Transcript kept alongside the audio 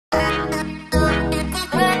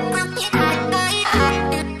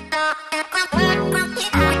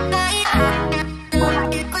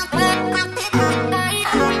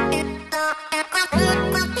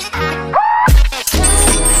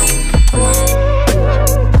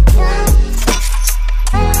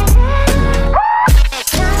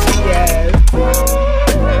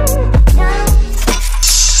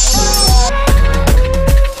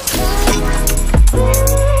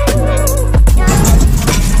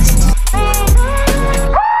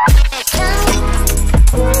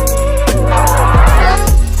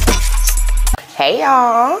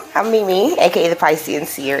y'all, I'm Mimi, aka the Piscean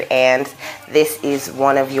Seer, and this is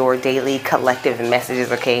one of your daily collective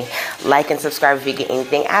messages, okay? Like and subscribe if you get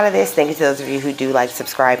anything out of this. Thank you to those of you who do like,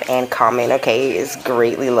 subscribe, and comment, okay? It's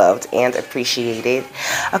greatly loved and appreciated.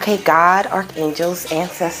 Okay, God, archangels,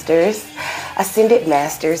 ancestors, ascended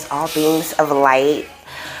masters, all beings of light,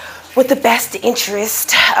 with the best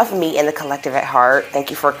interest of me and the collective at heart, thank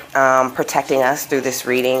you for protecting us through this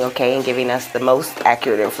reading, okay, and giving us the most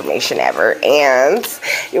accurate information ever. And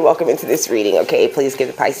you're welcome into this reading, okay? Please give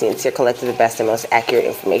the Piscean Seer Collective the best and most accurate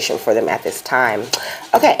information for them at this time.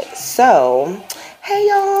 Okay, so, hey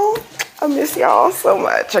y'all. I miss y'all so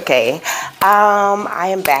much, okay? I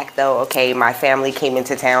am back though, okay? My family came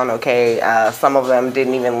into town, okay? Some of them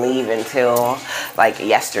didn't even leave until like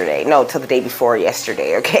yesterday. No, till the day before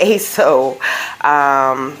yesterday, okay? So,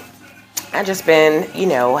 I just been, you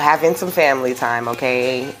know, having some family time,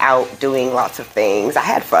 okay? Out doing lots of things. I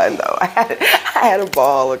had fun though. I had a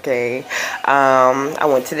ball, okay? I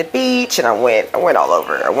went to the beach and I went all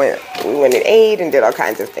over. We went and ate and did all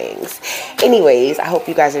kinds of things. Anyways, I hope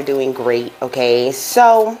you guys are doing great, okay?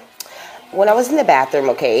 So, when I was in the bathroom,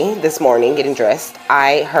 okay, this morning getting dressed,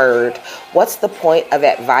 I heard, what's the point of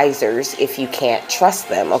advisors if you can't trust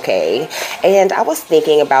them, okay? And I was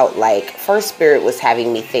thinking about, like, First Spirit was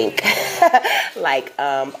having me think, like,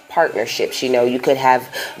 partnerships, you know, you could have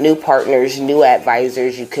new partners, new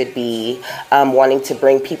advisors, you could be wanting to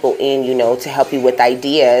bring people in, you know, to help you with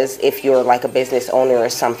ideas if you're like a business owner or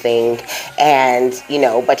something, and, you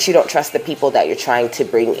know, but you don't trust the people that you're trying to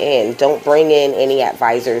bring in. Don't bring in any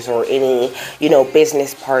advisors or any, you know,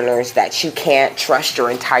 business partners that you can't trust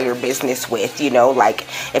your entire business with, you know, like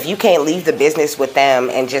if you can't leave the business with them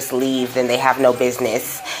and just leave, then they have no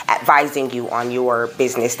business advising you on your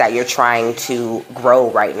business that you're trying to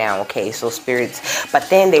grow right now, okay? So spirits, but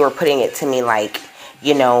then they were putting it to me like,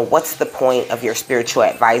 you know, what's the point of your spiritual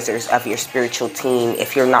advisors, of your spiritual team,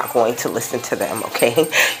 if you're not going to listen to them, okay?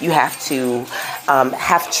 You have to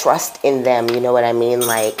have trust in them, you know what I mean?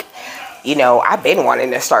 Like, you know, I've been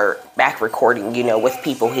wanting to start back recording, you know, with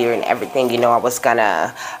people here and everything. You know, I was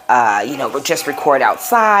gonna, you know, just record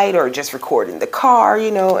outside or just record in the car,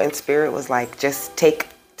 you know, and Spirit was like, just take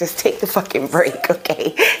the fucking break,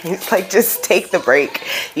 okay? It's like, just take the break,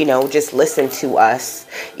 you know, just listen to us.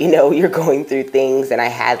 You know, you're going through things, and I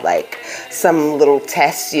had like some little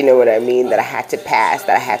tests, you know what I mean, that I had to pass,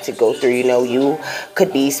 that I had to go through. You know, you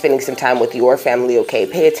could be spending some time with your family, okay?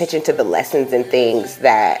 Pay attention to the lessons and things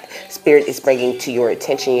that Spirit is bringing to your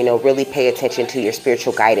attention, you know, really pay attention to your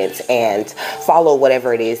spiritual guidance and follow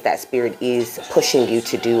whatever it is that Spirit is pushing you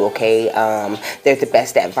to do, okay? They're the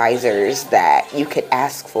best advisors that you could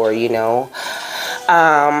ask for, you know.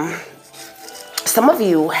 Some of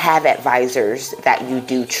you have advisors that you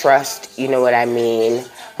do trust, you know what I mean,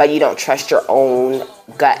 but you don't trust your own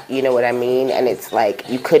gut, you know what I mean? And it's like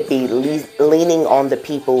you could be leaning on the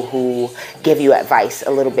people who give you advice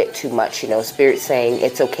a little bit too much, you know. Spirit saying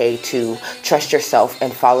it's okay to trust yourself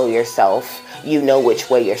and follow yourself. You know which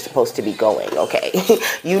way you're supposed to be going, okay?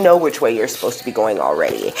 You know which way you're supposed to be going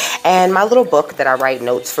already. And my little book that I write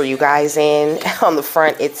notes for you guys in, on the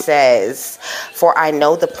front it says, "For I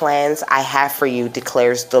know the plans I have for you,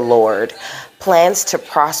 declares the Lord. Plans to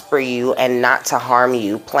prosper you and not to harm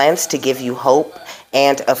you. Plans to give you hope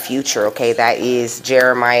and a future," okay? That is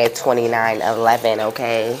Jeremiah 29:11,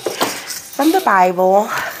 okay? From the Bible.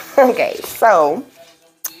 Okay, so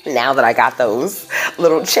now that I got those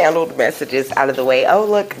little channeled messages out of the way, oh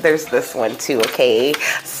look, there's this one too, okay?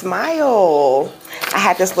 Smile. I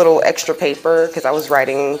had this little extra paper because I was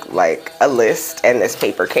writing like a list and this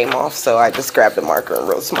paper came off, so I just grabbed a marker and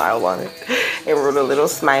wrote smile on it and wrote a little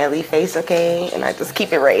smiley face, okay? And I just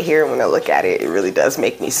keep it right here, and when I look at it, it really does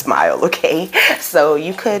make me smile, okay? So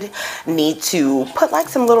you could need to put like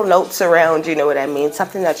some little notes around, you know what I mean?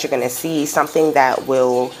 Something that you're gonna see, something that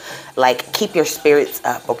will like keep your spirits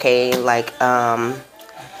up, okay? Like,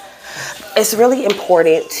 it's really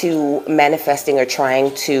important to manifesting or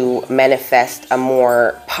trying to manifest a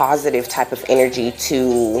more positive type of energy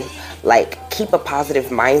to like keep a positive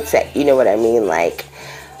mindset, you know what I mean? Like,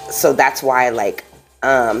 so that's why like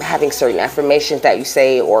having certain affirmations that you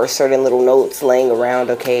say or certain little notes laying around,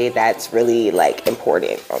 okay, that's really like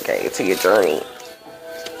important, okay, to your journey.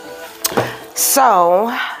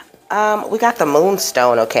 So we got the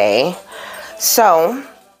Moonstone, okay? So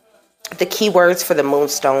the keywords for the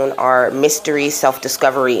Moonstone are mystery,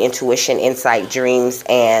 self-discovery, intuition, insight, dreams,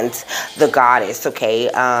 and the goddess, okay?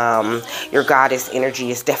 Your goddess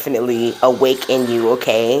energy is definitely awake in you,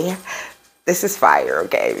 okay? This is fire,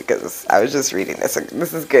 okay, because I was just reading this.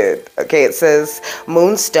 This is good. Okay, it says,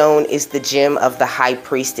 Moonstone is the gem of the high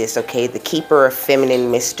priestess, okay, the keeper of feminine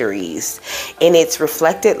mysteries. In its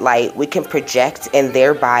reflected light, we can project and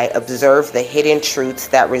thereby observe the hidden truths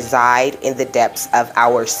that reside in the depths of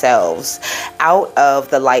ourselves. Out of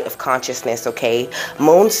the light of consciousness, okay,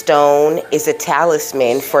 Moonstone is a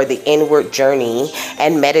talisman for the inward journey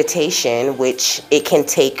and meditation, which it can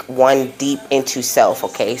take one deep into self,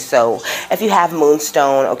 okay. So if you have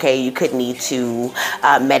Moonstone, okay, you could need to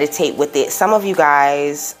meditate with it. Some of you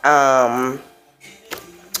guys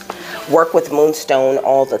work with Moonstone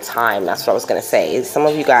all the time. That's what I was going to say. Some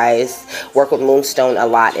of you guys work with Moonstone a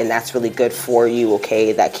lot, and that's really good for you,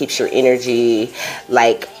 okay? That keeps your energy,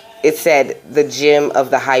 like it said, the gem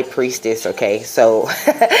of the high priestess, okay? So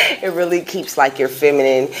it really keeps like your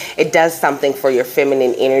feminine, it does something for your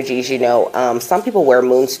feminine energies, you know. Some people wear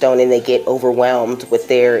Moonstone and they get overwhelmed with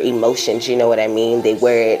their emotions, you know what I mean? They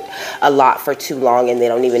wear it a lot for too long and they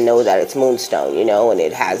don't even know that it's Moonstone, you know, and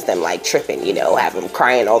it has them like tripping, you know, have them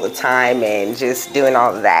crying all the time and just doing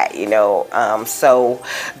all of that, you know. So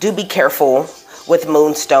do be careful with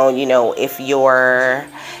Moonstone, you know, if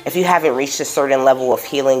you haven't reached a certain level of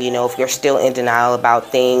healing, you know, if you're still in denial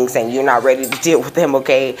about things and you're not ready to deal with them,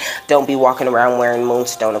 okay, don't be walking around wearing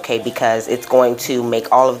Moonstone, okay, because it's going to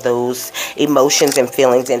make all of those emotions and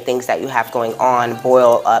feelings and things that you have going on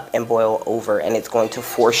boil up and boil over, and it's going to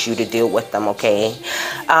force you to deal with them, okay.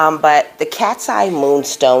 But the Cat's Eye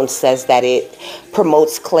Moonstone says that it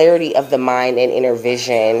promotes clarity of the mind and inner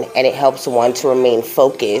vision, and it helps one to remain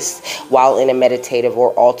focused while in a meditative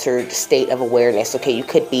or altered state of awareness, okay. You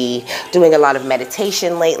could be doing a lot of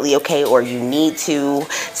meditation lately, okay, or you need to.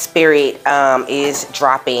 Spirit is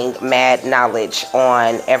dropping mad knowledge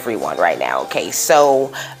on everyone right now, okay.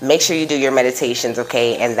 So make sure you do your meditations,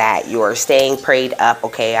 okay, and that you're staying prayed up,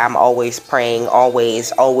 okay. I'm always praying,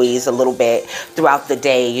 always a little bit throughout the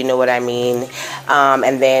day, you know what I mean.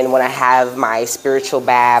 And then when I have my spiritual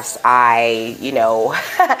baths, I, you know,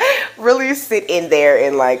 really sit in there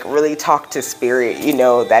and like really talk to spirit, you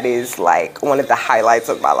know. That is like one of the highlights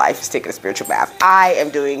of my life, is taking a spiritual bath. I am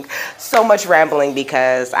doing so much rambling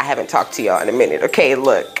because I haven't talked to y'all in a minute, okay.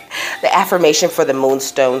 Look, the affirmation for the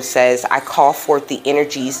Moonstone says, I call forth the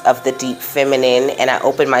energies of the deep feminine and I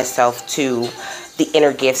open myself to the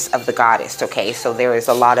inner gifts of the goddess, okay. So there is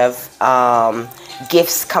a lot of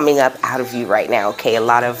gifts coming up out of you right now, okay. A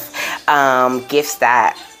lot of gifts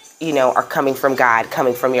that, you know, are coming from God,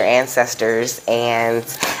 coming from your ancestors, and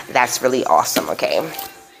that's really awesome, okay.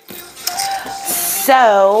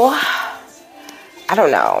 So I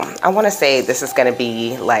don't know, I want to say this is going to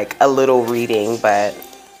be like a little reading, but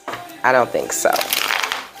I don't think so.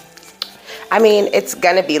 I mean, it's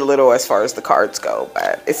going to be little as far as the cards go,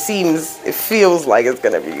 but it feels like it's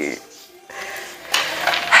going to be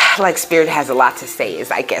like Spirit has a lot to say,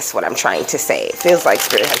 is I guess what I'm trying to say. It feels like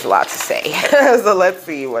Spirit has a lot to say. So let's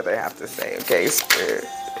see what they have to say. Okay, Spirit.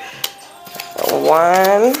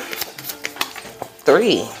 1,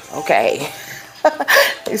 3. Okay.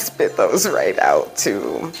 They spit those right out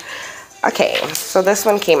too. Okay, so this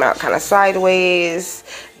one came out kind of sideways.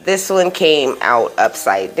 This one came out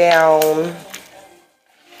upside down.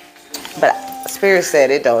 But Spirit said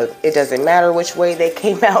it doesn't matter which way they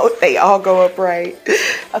came out. They all go upright.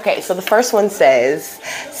 Okay, so the first one says,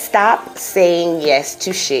 stop saying yes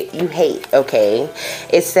to shit you hate, okay?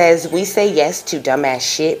 It says, we say yes to dumbass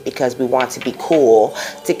shit because we want to be cool,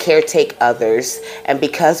 to caretake others, and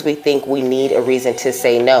because we think we need a reason to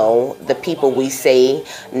say no. The people we say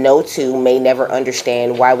no to may never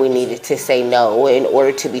understand why we needed to say no in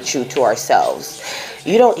order to be true to ourselves.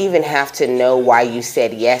 You don't even have to know why you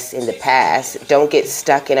said yes in the past. Don't get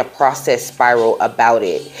stuck in a process spiral about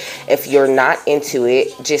it. If you're not into it,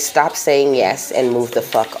 just stop saying yes and move the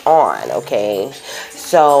fuck on, okay?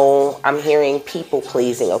 So I'm hearing people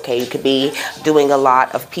pleasing, okay? You could be doing a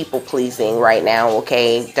lot of people pleasing right now,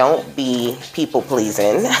 okay? Don't be people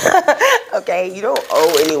pleasing, okay? You don't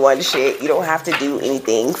owe anyone shit. You don't have to do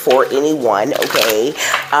anything for anyone, okay?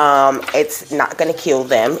 It's not gonna kill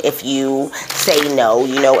them if you say no,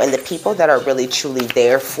 you know, and the people that are really truly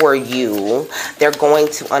there for you, they're going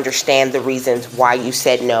to understand the reasons why you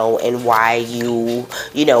said no and why you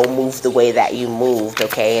know, moved the way that you moved,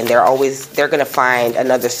 okay? And they're gonna find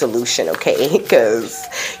another solution, okay? Because,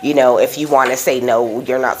 you know, if you want to say no,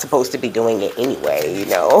 you're not supposed to be doing it anyway, you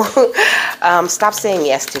know. Stop saying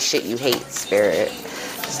yes to shit you hate, Spirit.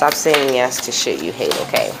 Stop saying yes to shit you hate,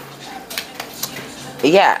 okay?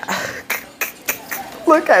 Yeah.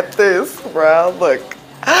 Look at this, bro. Look.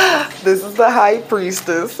 This is the high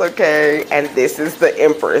priestess, okay? And this is the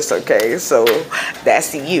empress, okay? So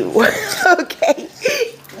that's you, okay?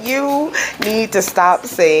 You need to stop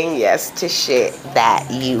saying yes to shit that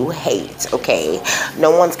you hate, okay?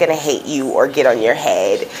 No one's gonna hate you or get on your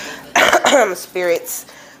head. Spirits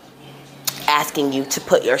asking you to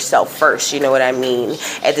put yourself first, you know what I mean?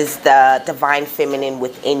 It is the divine feminine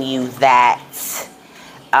within you that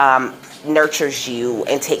nurtures you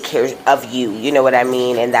and take care of you, you know what I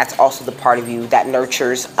mean? And that's also the part of you that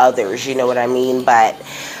nurtures others, you know what I mean? But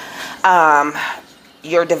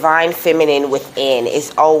your divine feminine within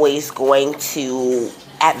is always going to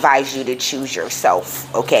advise you to choose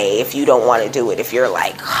yourself, okay? If you don't want to do it, if you're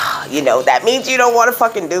like, you know, that means you don't want to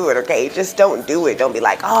fucking do it, okay? Just don't do it. Don't be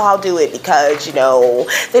like, oh, I'll do it because, you know,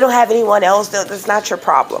 they don't have anyone else. That's not your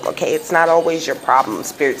problem, okay? It's not always your problem,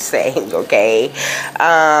 Spirit's saying, okay?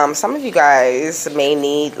 Some of you guys may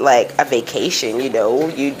need like a vacation, you know.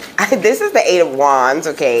 This is the Eight of Wands,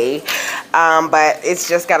 okay? But it's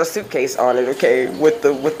just got a suitcase on it, okay? With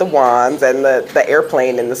the wands and the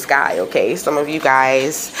airplane in the sky, okay? Some of you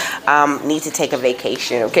guys need to take a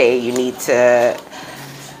vacation, okay? You need to,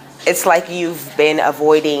 it's like you've been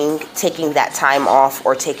avoiding taking that time off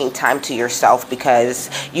or taking time to yourself because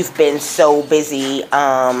you've been so busy,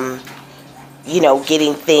 you know,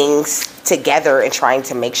 getting things together and trying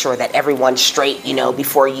to make sure that everyone's straight, you know,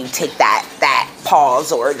 before you take that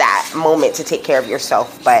pause or that moment to take care of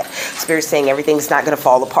yourself. But Spirit's saying everything's not going to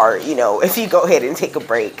fall apart, you know, if you go ahead and take a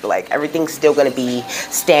break. Like, everything's still going to be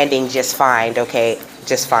standing just fine, okay?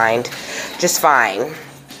 Just fine.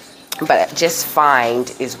 But just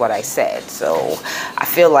find is what I said. So I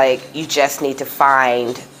feel like you just need to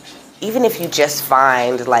find, even if you just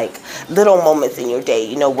find like little moments in your day,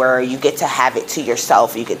 you know, where you get to have it to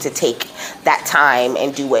yourself, you get to take that time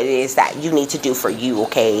and do what it is that you need to do for you,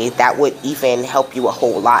 okay? That would even help you a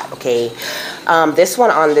whole lot, okay? This one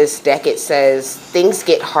on this deck, it says, things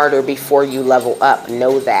get harder before you level up.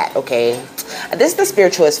 Know that, okay? This is the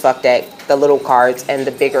spiritual as fuck deck. The little cards and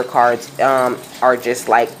the bigger cards are just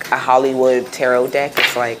like a Hollywood tarot deck.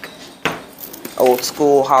 It's like old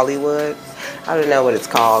school Hollywood. I don't know what it's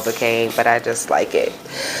called, okay, but I just like it.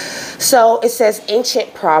 So it says,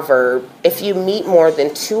 ancient proverb, if you meet more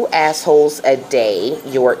than 2 assholes a day,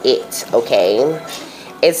 you're it, okay?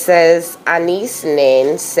 It says, Anais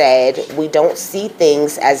Nin said, we don't see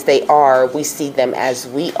things as they are, we see them as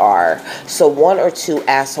we are. So 1 or 2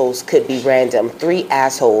 assholes could be random. 3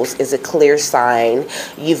 assholes is a clear sign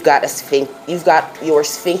you've got your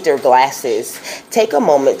sphincter glasses. Take a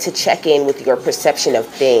moment to check in with your perception of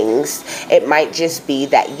things. It might just be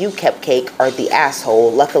that you, Cupcake, are the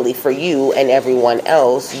asshole. Luckily for you and everyone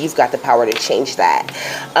else, you've got the power to change that.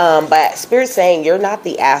 But Spirit's saying you're not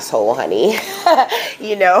the asshole, honey.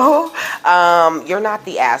 You know, you're not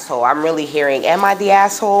the asshole. I'm really hearing, am I the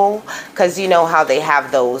asshole? Because you know how they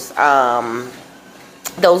have those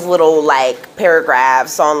little like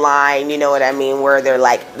paragraphs online, you know what I mean, where they're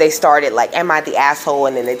like, they started like, am I the asshole?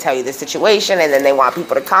 And then they tell you the situation and then they want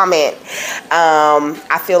people to comment.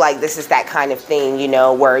 I feel like this is that kind of thing, you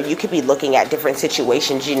know, where you could be looking at different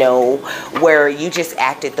situations, you know, where you just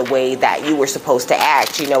acted the way that you were supposed to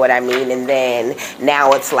act, you know what I mean? And then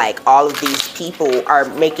now it's like all of these people are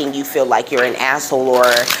making you feel like you're an asshole, or,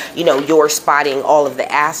 you know, you're spotting all of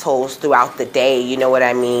the assholes throughout the day, you know what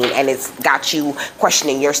I mean? And it's got you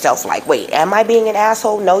questioning yourself like, wait, am I being an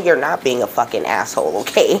asshole? No, you're not being a fucking asshole,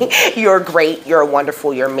 okay? You're great, you're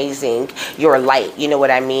wonderful, you're amazing, you're light, you know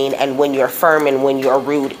what I mean? And when you're firm and when you're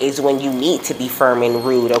rude is when you need to be firm and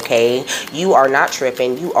rude, okay? You are not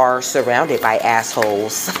tripping, you are surrounded by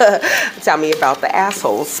assholes. Tell me about the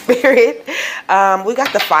assholes, Spirit. We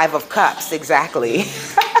got the 5 of Cups, exactly.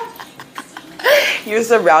 You're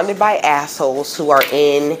surrounded by assholes who are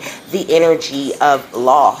in the energy of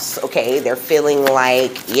loss, okay? They're feeling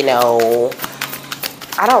like, you know,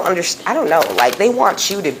 I don't know, like they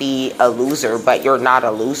want you to be a loser, but you're not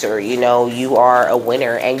a loser, you know, you are a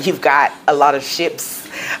winner and you've got a lot of ships,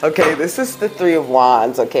 okay? This is the 3 of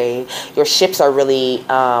Wands, okay? Your ships are really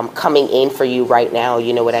coming in for you right now,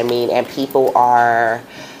 you know what I mean? And people are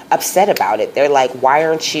upset about it. They're like, why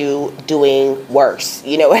aren't you doing worse?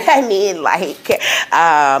 You know what I mean? Like,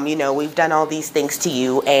 you know, we've done all these things to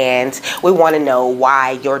you and we want to know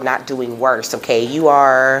why you're not doing worse, okay? You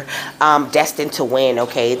are destined to win,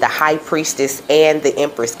 okay? The High Priestess and the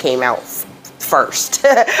Empress came out first,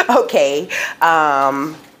 okay?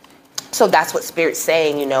 So that's what Spirit's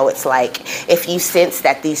saying, you know. It's like, if you sense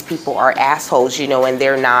that these people are assholes, you know, and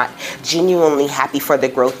they're not genuinely happy for the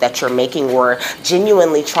growth that you're making, or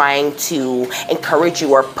genuinely trying to encourage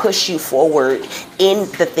you or push you forward in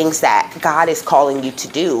the things that God is calling you to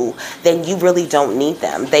do, then you really don't need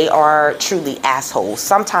them. They are truly assholes.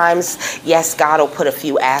 Sometimes, yes, God will put a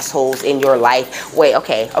few assholes in your life. Wait,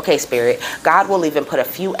 okay, Spirit. God will even put a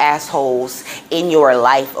few assholes in your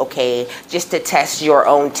life, okay, just to test your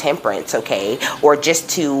own temperance, okay, or just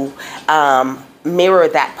to mirror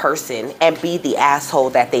that person and be the asshole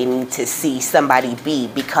that they need to see somebody be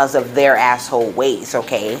because of their asshole ways,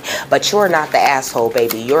 okay? But you're not the asshole,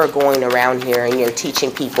 baby. You're going around here and you're teaching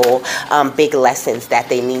people big lessons that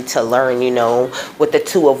they need to learn, you know. With the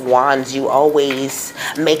Two of Wands, you always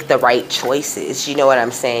make the right choices, you know what I'm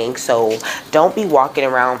saying? So don't be walking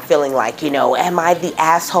around feeling like, you know, am I the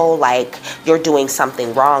asshole? Like you're doing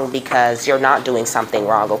something wrong, because you're not doing something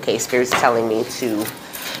wrong, okay? Spirit's telling me to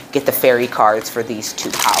get the fairy cards for these two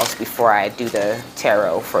piles before I do the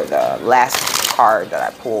tarot for the last card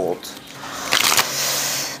that I pulled.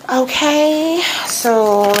 Okay,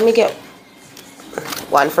 so let me get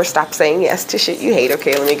one for stop saying yes to shit you hate.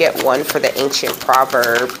 Okay, let me get one for the ancient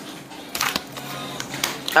proverb.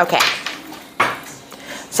 Okay.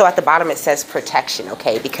 So at the bottom it says protection,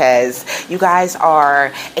 okay? Because you guys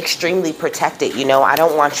are extremely protected, you know. I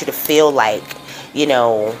don't want you to feel like, you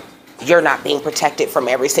know, you're not being protected from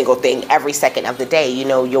every single thing every second of the day. You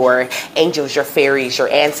know, your angels, your fairies, your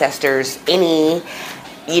ancestors, any,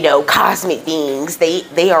 you know, cosmic beings,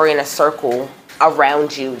 they are in a circle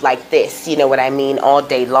around you like this, you know what I mean, all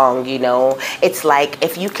day long, you know. It's like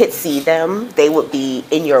if you could see them, they would be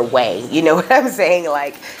in your way, you know what I'm saying?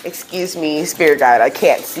 Like, excuse me, Spirit Guide, I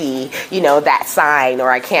can't see, you know, that sign, or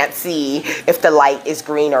I can't see if the light is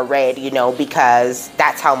green or red, you know, because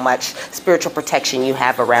that's how much spiritual protection you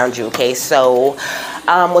have around you, okay? So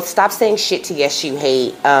with stop saying shit to yes you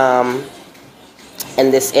hate,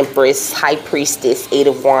 and this Empress, High Priestess, Eight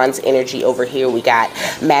of Wands energy over here, we got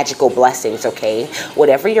magical blessings, okay?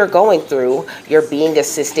 Whatever you're going through, you're being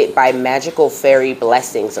assisted by magical fairy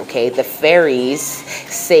blessings, okay? The fairies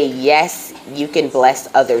say, yes, you can bless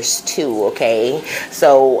others too, okay?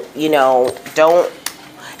 So, you know,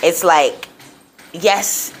 it's like,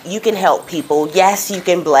 yes, you can help people. Yes, you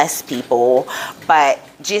can bless people, but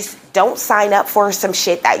just don't sign up for some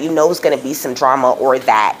shit that you know is going to be some drama, or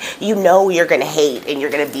that you know you're going to hate, and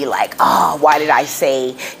you're going to be like, oh, why did I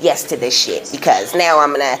say yes to this shit? Because now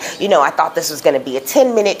I'm going to, you know, I thought this was going to be a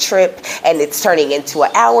 10-minute trip and it's turning into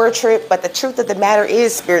an hour trip. But the truth of the matter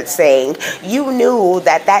is, Spirit's saying, you knew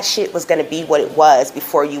that that shit was going to be what it was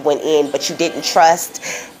before you went in, but you didn't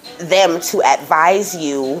trust them to advise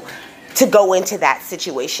you to go into that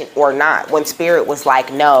situation or not. When Spirit was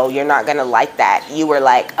like, no, you're not gonna like that, you were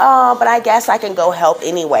like, oh, but I guess I can go help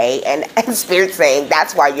anyway. And Spirit's saying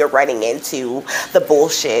that's why you're running into the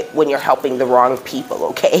bullshit when you're helping the wrong people,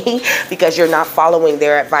 okay? Because you're not following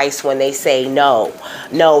their advice when they say no,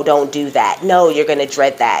 don't do that, no, you're gonna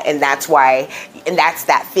dread that. And that's why, and that's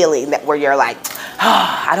that feeling that where you're like,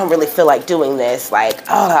 oh, I don't really feel like doing this, like,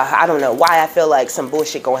 oh, I don't know why I feel like some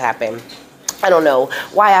bullshit gonna happen. I don't know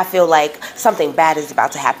why I feel like something bad is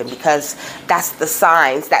about to happen, because that's the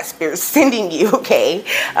signs that Spirit's sending you, okay?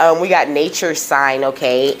 We got nature sign,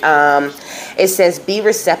 okay? It says, be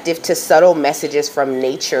receptive to subtle messages from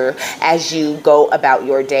nature as you go about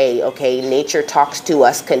your day, okay? Nature talks to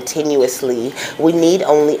us continuously. We need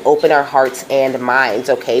only open our hearts and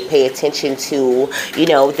minds, okay? Pay attention to, you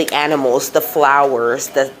know, the animals, the flowers,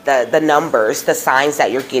 the numbers, the signs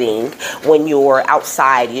that you're getting when you're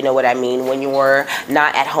outside, you know what I mean? When you're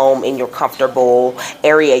not at home in your comfortable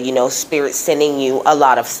area, you know, Spirit's sending you a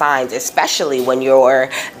lot of signs, especially when you're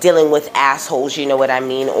dealing with assholes, you know what I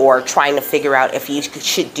mean, or trying to figure out if you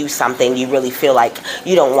should do something you really feel like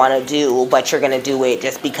you don't want to do, but you're going to do it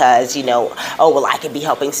just because, you know, oh, well, I could be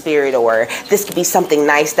helping Spirit, or this could be something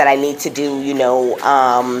nice that I need to do, you know,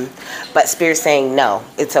 but Spirit's saying, no,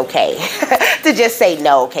 it's okay to just say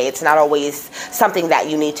no, okay? It's not always something that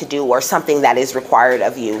you need to do or something that is required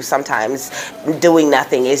of you. Sometimes doing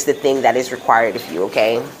nothing is the thing that is required of you,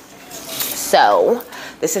 okay? So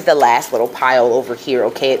this is the last little pile over here,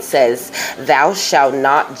 okay? It says, thou shalt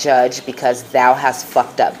not judge because thou hast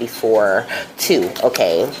fucked up before too,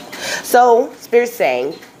 okay? So Spirit's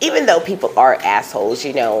saying, even though people are assholes,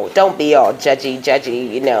 you know, don't be all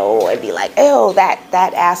judgy, you know, and be like, oh, that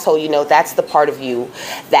asshole, you know, that's the part of you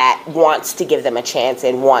that wants to give them a chance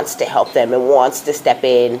and wants to help them and wants to step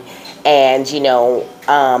in and, you know,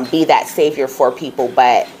 be that savior for people.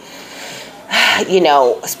 But, you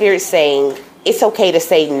know, Spirit's saying it's okay to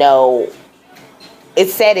say no it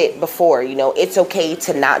said it before, you know, it's okay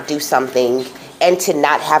to not do something and to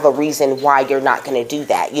not have a reason why you're not going to do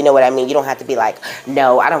that. You know what I mean? You don't have to be like,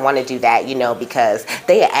 no, I don't want to do that, you know, because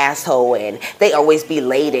they an asshole and they always be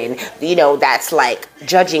late, and, you know, that's like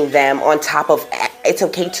judging them on top of, it's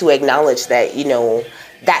okay to acknowledge that, you know,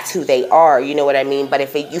 that's who they are, you know what I mean? But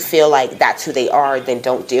if you feel like that's who they are, then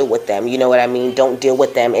don't deal with them, you know what I mean? Don't deal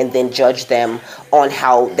with them and then judge them on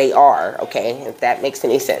how they are, okay? If that makes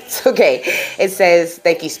any sense, okay? It says,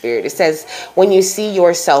 thank you, Spirit. It says, when you see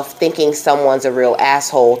yourself thinking someone's a real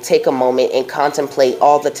asshole, take a moment and contemplate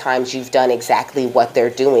all the times you've done exactly what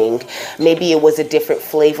they're doing. Maybe it was a different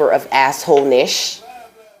flavor of assholeness,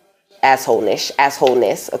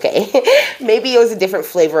 okay? Maybe it was a different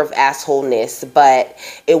flavor of assholeness, but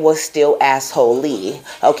it was still assholey,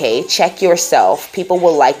 okay? Check yourself. People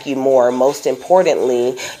will like you more. Most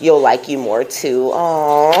importantly, you'll like you more too.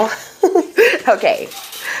 Aww. Okay,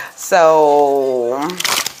 so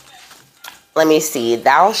let me see.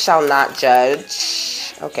 Thou shalt not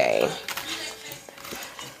judge. Okay.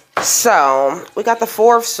 So we got the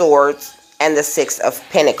Four of Swords and the Six of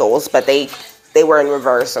Pentacles, but they were in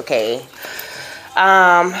reverse, okay?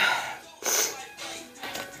 I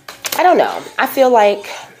don't know. I feel like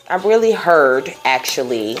I really heard,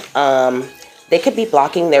 actually, they could be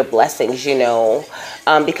blocking their blessings, you know,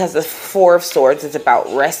 because the Four of Swords is about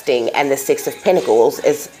resting, and the Six of Pentacles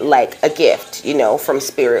is like a gift, you know, from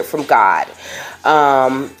Spirit, from God,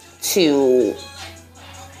 and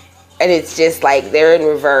it's just like they're in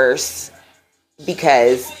reverse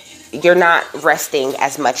because you're not resting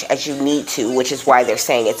as much as you need to, which is why they're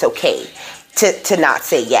saying it's okay to not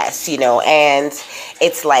say yes, you know. And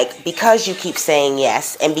it's like, because you keep saying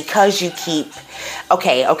yes, and because you keep,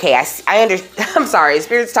 okay, I'm sorry,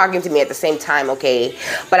 Spirit's talking to me at the same time, okay,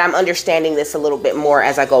 but I'm understanding this a little bit more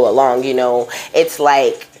as I go along, you know. It's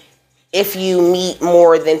like, if you meet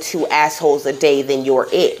more than 2 assholes a day, then you're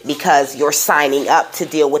it, because you're signing up to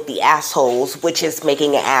deal with the assholes, which is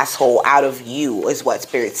making an asshole out of you, is what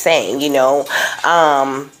Spirit's saying, you know.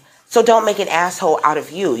 So don't make an asshole out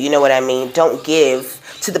of you, you know what I mean? Don't give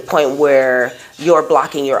to the point where you're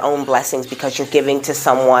blocking your own blessings because you're giving to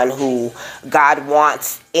someone who God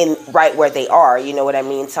wants in right where they are, you know what I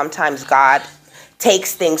mean? Sometimes God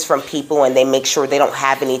takes things from people and they make sure they don't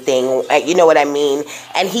have anything, you know what I mean?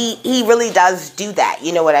 And he really does do that,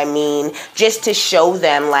 you know what I mean? Just to show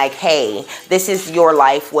them like, hey, this is your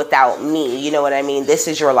life without me, you know what I mean? This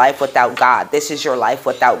is your life without God. This is your life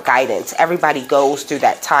without guidance. Everybody goes through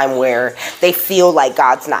that time where they feel like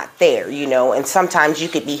God's not there, you know? And sometimes you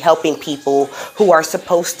could be helping people who are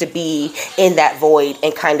supposed to be in that void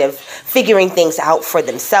and kind of figuring things out for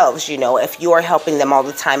themselves, you know? If you're helping them all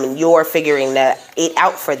the time and you're figuring it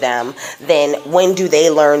out for them, then when do they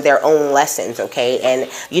learn their own lessons, okay?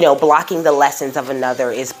 And, you know, blocking the lessons of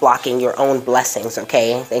another is blocking your own blessings,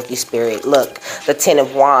 okay? Thank you, Spirit. Look, the Ten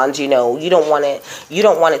of Wands, you know, you don't want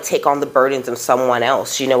to take on the burdens of someone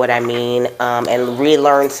else, you know what I mean? And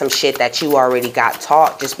relearn some shit that you already got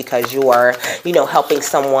taught just because you are, you know, helping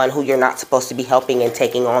someone who you're not supposed to be helping and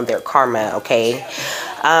taking on their karma, okay?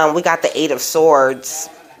 We got the Eight of Swords.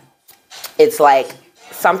 It's like,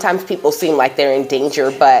 sometimes people seem like they're in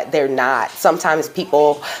danger, but they're not. Sometimes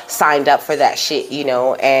people signed up for that shit, you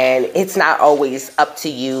know, and it's not always up to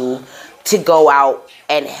you to go out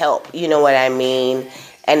and help, you know what I mean?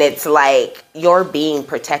 And it's like, you're being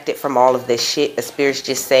protected from all of this shit. The Spirit's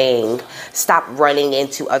just saying, stop running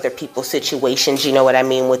into other people's situations, you know what I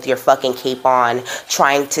mean, with your fucking cape on,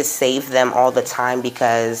 trying to save them all the time,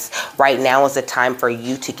 because right now is the time for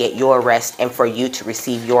you to get your rest and for you to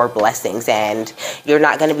receive your blessings. And you're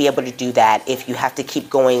not going to be able to do that if you have to keep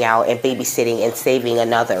going out and babysitting and saving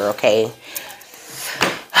another, okay?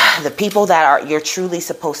 The people that you're truly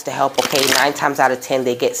supposed to help, okay, 9 times out of 10,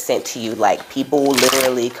 they get sent to you. Like, people will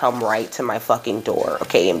literally come right to my fucking door,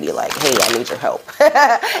 okay, and be like, hey, I need your help.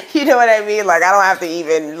 You know what I mean? Like, I don't have to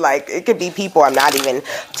even, like, it could be people I'm not even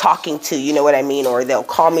talking to, you know what I mean? Or they'll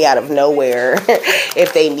call me out of nowhere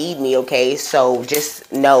if they need me, okay? So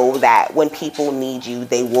just know that when people need you,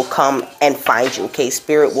 they will come and find you, okay?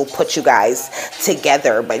 Spirit will put you guys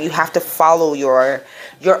together, but you have to follow your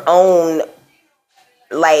own,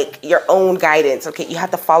 like, your own guidance, okay? You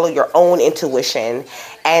have to follow your own intuition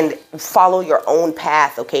and follow your own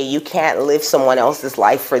path, okay? You can't live someone else's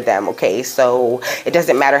life for them, okay? So it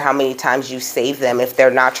doesn't matter how many times you save them. If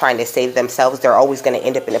they're not trying to save themselves, they're always going to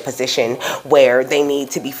end up in a position where they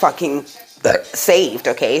need to be fucking saved,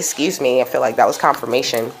 okay? Excuse me, I feel like that was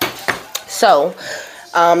confirmation. So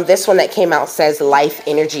This one that came out says life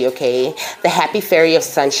energy, okay? The happy fairy of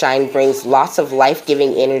sunshine brings lots of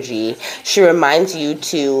life-giving energy. She reminds you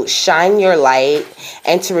to shine your light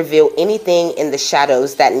and to reveal anything in the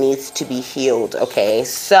shadows that needs to be healed, okay?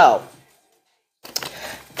 So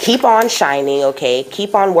keep on shining, okay?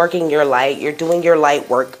 Keep on working your light. You're doing your light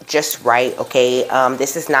work just right, okay?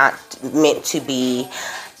 This is not meant to be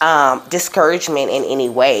discouragement in any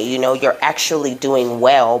way. You know, you're actually doing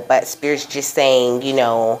well, but Spirit's just saying, you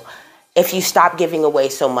know, if you stop giving away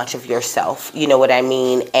so much of yourself, you know what I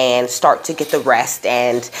mean, and start to get the rest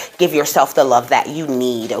and give yourself the love that you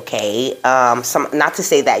need, okay? Not to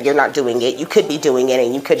say that you're not doing it. You could be doing it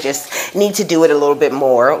and you could just need to do it a little bit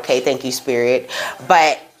more, okay? Thank you, Spirit.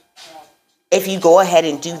 But if you go ahead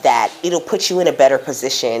and do that, it'll put you in a better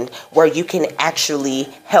position where you can actually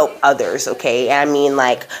help others, okay? I mean,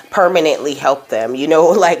 like, permanently help them, you know,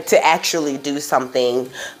 like to actually do something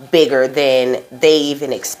bigger than they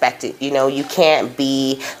even expected. You know, you can't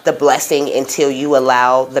be the blessing until you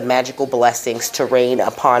allow the magical blessings to rain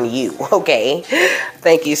upon you, okay?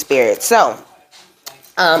 Thank you, Spirit. So,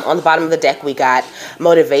 on the bottom of the deck, we got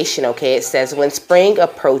motivation, okay? It says, when spring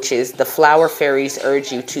approaches, the flower fairies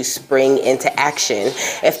urge you to spring into action.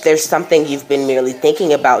 If there's something you've been merely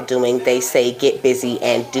thinking about doing, they say get busy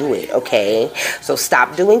and do it, okay? So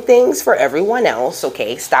stop doing things for everyone else,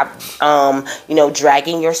 okay? Stop, you know,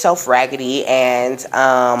 dragging yourself raggedy and,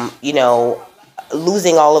 you know,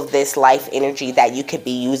 losing all of this life energy that you could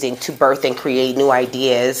be using to birth and create new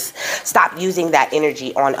ideas. Stop using that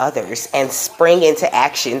energy on others and spring into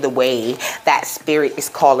action the way that Spirit is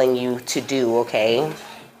calling you to do, okay?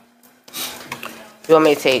 You want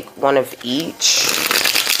me to take one of each?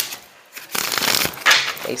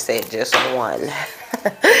 They said just one.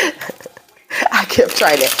 I kept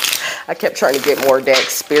trying to get more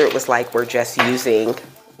decks. Spirit was like, we're just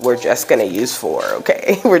gonna use 4,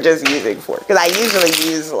 okay? We're just using 4. Because I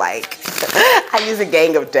usually use like, I use a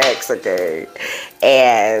gang of decks, okay?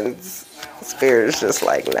 And Spirit's just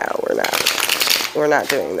like, no, we're not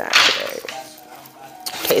doing that today.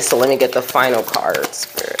 Okay, so let me get the final card,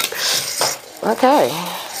 Spirit. Okay.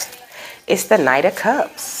 It's the Knight of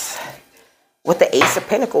Cups with the Ace of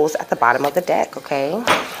Pentacles at the bottom of the deck, okay?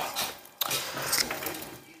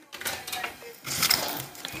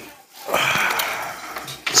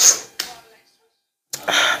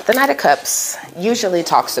 The Knight of Cups usually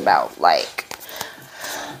talks about like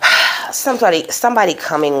somebody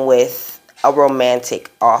coming with a romantic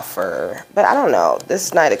offer, but I don't know.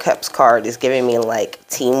 This Knight of Cups card is giving me like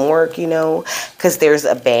teamwork, you know, because there's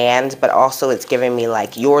a band, but also it's giving me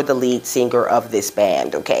like you're the lead singer of this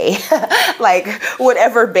band, okay? Like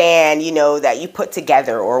whatever band, you know, that you put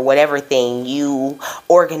together or whatever thing you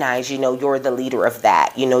organize, you know, you're the leader of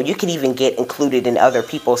that. You know, you can even get included in other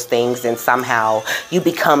people's things and somehow you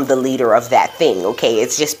become the leader of that thing, okay?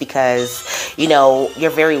 It's just because, you know, you're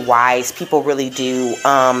very wise. People really do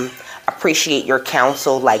appreciate your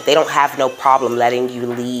counsel. Like they don't have no problem letting you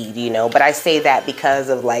lead, you know. But I say that because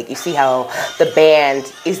of like, you see how the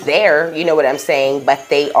band is there, you know what I'm saying, but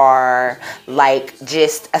they are like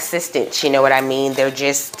just assistants, you know what I mean. They're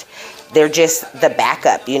just the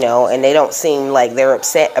backup, you know, and they don't seem like they're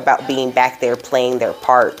upset about being back there playing their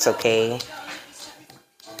parts, okay?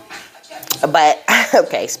 But,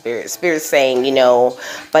 okay, Spirit's saying, you know,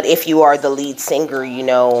 but if you are the lead singer, you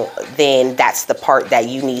know, then that's the part that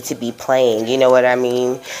you need to be playing. You know what I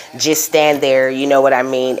mean? Just stand there, you know what I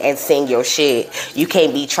mean, and sing your shit. You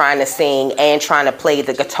can't be trying to sing and trying to play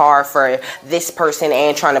the guitar for this person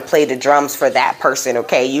and trying to play the drums for that person,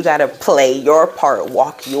 okay? You got to play your part,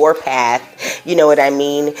 walk your path. You know what I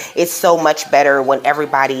mean? It's so much better when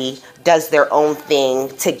everybody does their own thing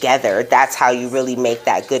together. That's how you really make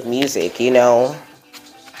that good music, you know.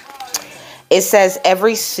 It says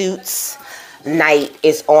every suit's knight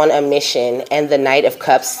is on a mission and the Knight of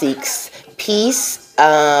Cups seeks peace.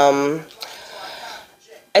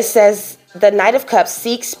 It says the Knight of Cups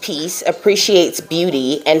seeks peace, appreciates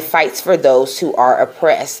beauty, and fights for those who are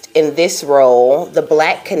oppressed. In this role, the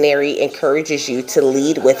Black Canary encourages you to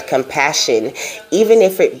lead with compassion, even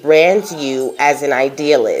if it brands you as an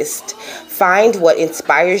idealist. Find what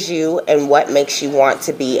inspires you and what makes you want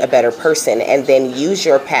to be a better person, and then use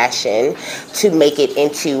your passion to make it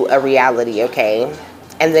into a reality, okay?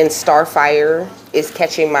 And then Starfire is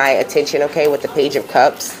catching my attention, okay, with the Page of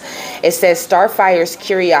Cups. It says Starfire's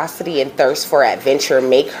curiosity and thirst for adventure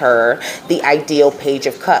make her the ideal Page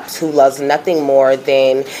of Cups, who loves nothing more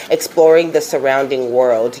than exploring the surrounding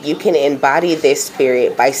world. You can embody this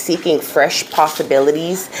spirit by seeking fresh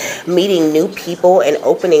possibilities, meeting new people, and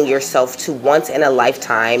opening yourself to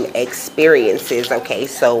once-in-a-lifetime experiences. Okay,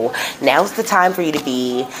 so now's the time for you to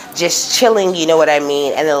be just chilling, you know what I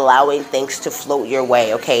mean, and allowing things to float your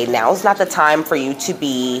way. Okay, now's not the time for you to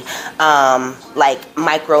be like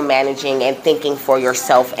micromanaging and thinking for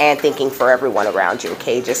yourself and thinking for everyone around you.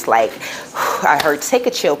 Okay, just like I heard, take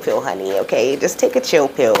a chill pill, honey. Okay, just take a chill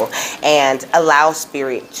pill and allow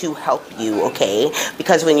spirit to help you. Okay,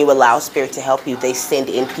 because when you allow spirit to help you, they send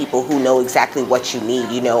in people who know exactly what you need,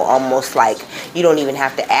 you know, almost like you don't even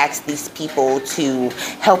have to ask these people to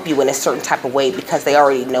help you in a certain type of way, because they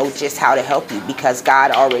already know just how to help you, because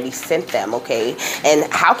God already sent them. Okay,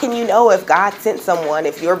 and how can you know if God sent someone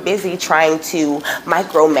if you're busy trying to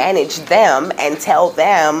micromanage them and tell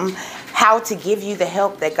them how to give you the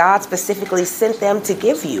help that God specifically sent them to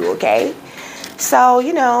give you? Okay, so,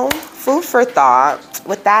 you know, food for thought.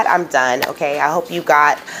 With that, I'm done. Okay, I hope you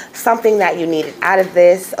got something that you needed out of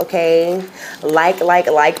this. Okay, like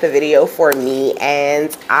the video for me,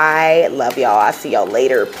 and I love y'all. I'll see y'all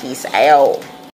later. Peace out.